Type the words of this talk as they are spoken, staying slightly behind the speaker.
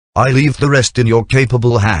I leave the rest in your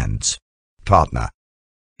capable hands, partner.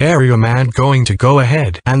 Area man going to go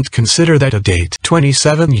ahead and consider that a date.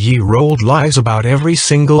 27-year-old lies about every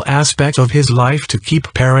single aspect of his life to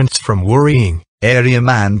keep parents from worrying. Area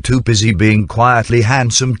man too busy being quietly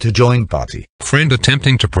handsome to join party. Friend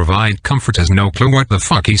attempting to provide comfort has no clue what the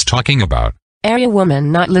fuck he's talking about. Area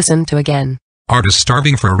woman not listened to again. Artist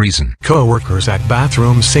starving for a reason. Co-workers at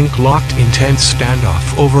bathroom sink locked in tense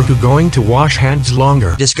standoff over who going to wash hands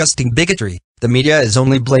longer. Disgusting bigotry. The media is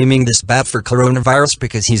only blaming this bat for coronavirus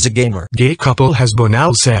because he's a gamer. Gay couple has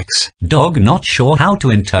banal sex. Dog not sure how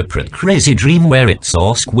to interpret crazy dream where it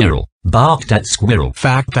saw squirrel. Barked at squirrel.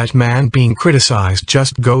 Fact that man being criticized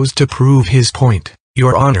just goes to prove his point,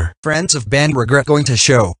 Your Honor. Friends of band regret going to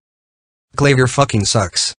show. Clavier fucking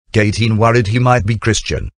sucks. Gay teen worried he might be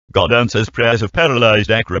Christian. God answers prayers of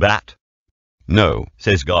paralyzed acrobat. No,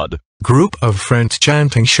 says God. Group of friends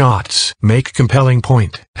chanting shots make compelling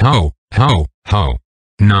point. Ho, ho, ho.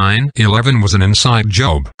 9/11 was an inside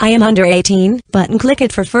job. I am under 18, button click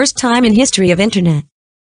it for first time in history of internet.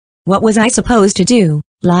 What was I supposed to do,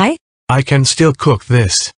 lie? I can still cook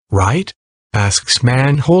this, right? Asks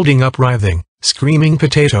man holding up writhing, screaming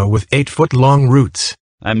potato with 8-foot-long roots.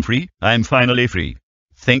 I'm free, I'm finally free.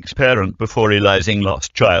 Thinks parent before realizing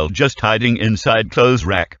lost child just hiding inside clothes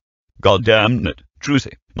rack. God damn it,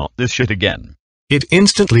 Trucy, not this shit again. It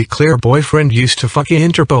instantly clear boyfriend used to fuck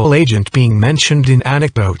Interpol agent being mentioned in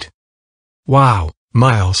anecdote. Wow,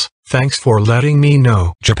 Miles, thanks for letting me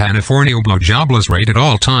know. Japanifornio blowjobless rate at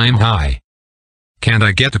all-time high. Can't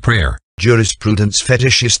I get a prayer? Jurisprudence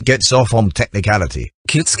fetishist gets off on technicality.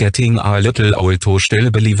 Kids getting a little old to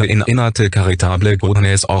still believe in inerte charitable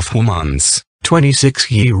goodness of humans.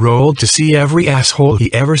 26-year-old to see every asshole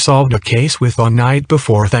he ever solved a case with on night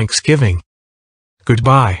before Thanksgiving.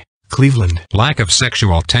 Goodbye, Cleveland. Lack of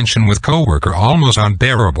sexual tension with coworker almost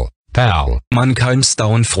unbearable, pal. Man calms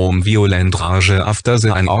down from violent rage after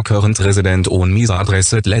the current resident on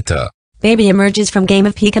misaddressed letter. Baby emerges from game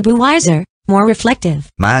of peekaboo wiser, more reflective.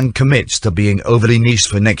 Man commits to being overly nice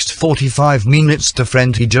for next 45 minutes to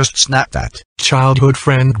friend he just snapped at. Childhood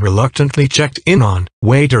friend reluctantly checked in on.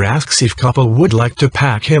 Waiter asks if couple would like to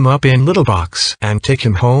pack him up in little box and take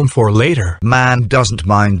him home for later. Man doesn't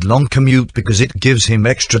mind long commute because it gives him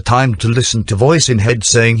extra time to listen to voice in head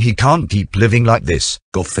saying he can't keep living like this.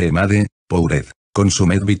 Coffee made, poured,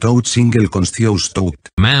 consumed without single conscious thought.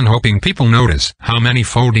 Man hoping people notice how many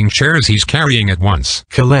folding chairs he's carrying at once.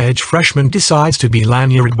 College freshman decides to be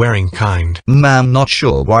lanyard wearing kind. Man not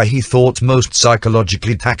sure why he thought most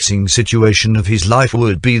psychologically taxing situation of his life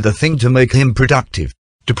would be the thing to make him productive.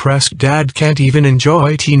 Depressed dad can't even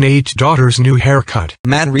enjoy teenage daughter's new haircut.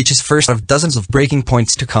 Man reaches first of dozens of breaking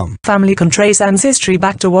points to come. Family can trace ancestry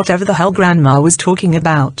back to whatever the hell grandma was talking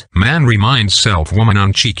about. Man reminds self woman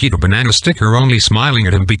on Chiquito banana sticker only smiling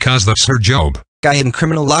at him because that's her job. Guy in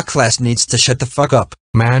criminal law class needs to shut the fuck up.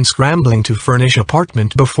 Man scrambling to furnish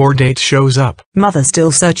apartment before date shows up. Mother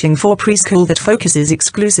still searching for preschool that focuses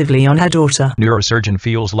exclusively on her daughter. Neurosurgeon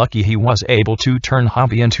feels lucky he was able to turn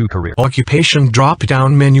hobby into career. Occupation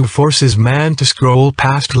drop-down menu forces man to scroll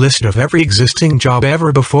past list of every existing job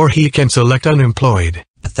ever before he can select unemployed.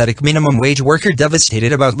 Pathetic minimum wage worker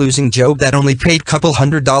devastated about losing job that only paid couple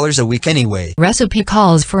 $100 a week anyway. Recipe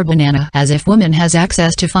calls for banana as if woman has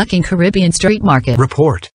access to fucking Caribbean street market.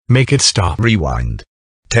 Report. Make it stop. Rewind.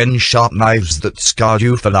 10 sharp knives that scarred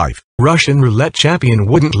you for life. Russian roulette champion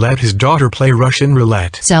wouldn't let his daughter play Russian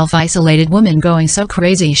roulette. Self-isolated woman going so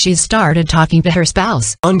crazy she's started talking to her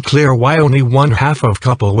spouse. Unclear why only one half of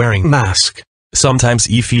couple wearing mask. Sometimes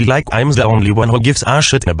I feel like I'm the only one who gives a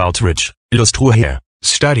shit about rich, lost true hair.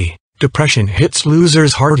 Study. Depression hits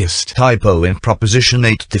losers hardest. Typo in Proposition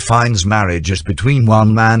 8 defines marriage as between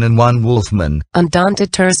one man and one wolfman.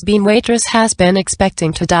 Undaunted tourist bean waitress has been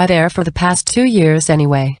expecting to die there for the past 2 years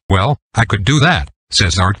anyway. Well, I could do that,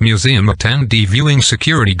 says art museum attendee viewing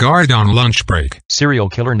security guard on lunch break. Serial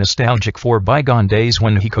killer nostalgic for bygone days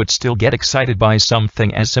when he could still get excited by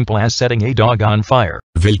something as simple as setting a dog on fire.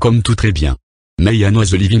 Welcome to très bien. May I know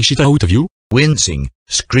the living shit out of you? Wincing,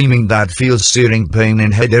 screaming dad feels searing pain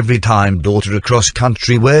in head every time daughter across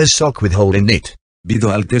country wears sock with hole in it. Vido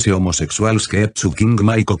altese homosexuals kept sucking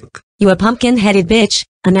my cock. You a pumpkin-headed bitch,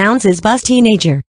 announces buzz teenager.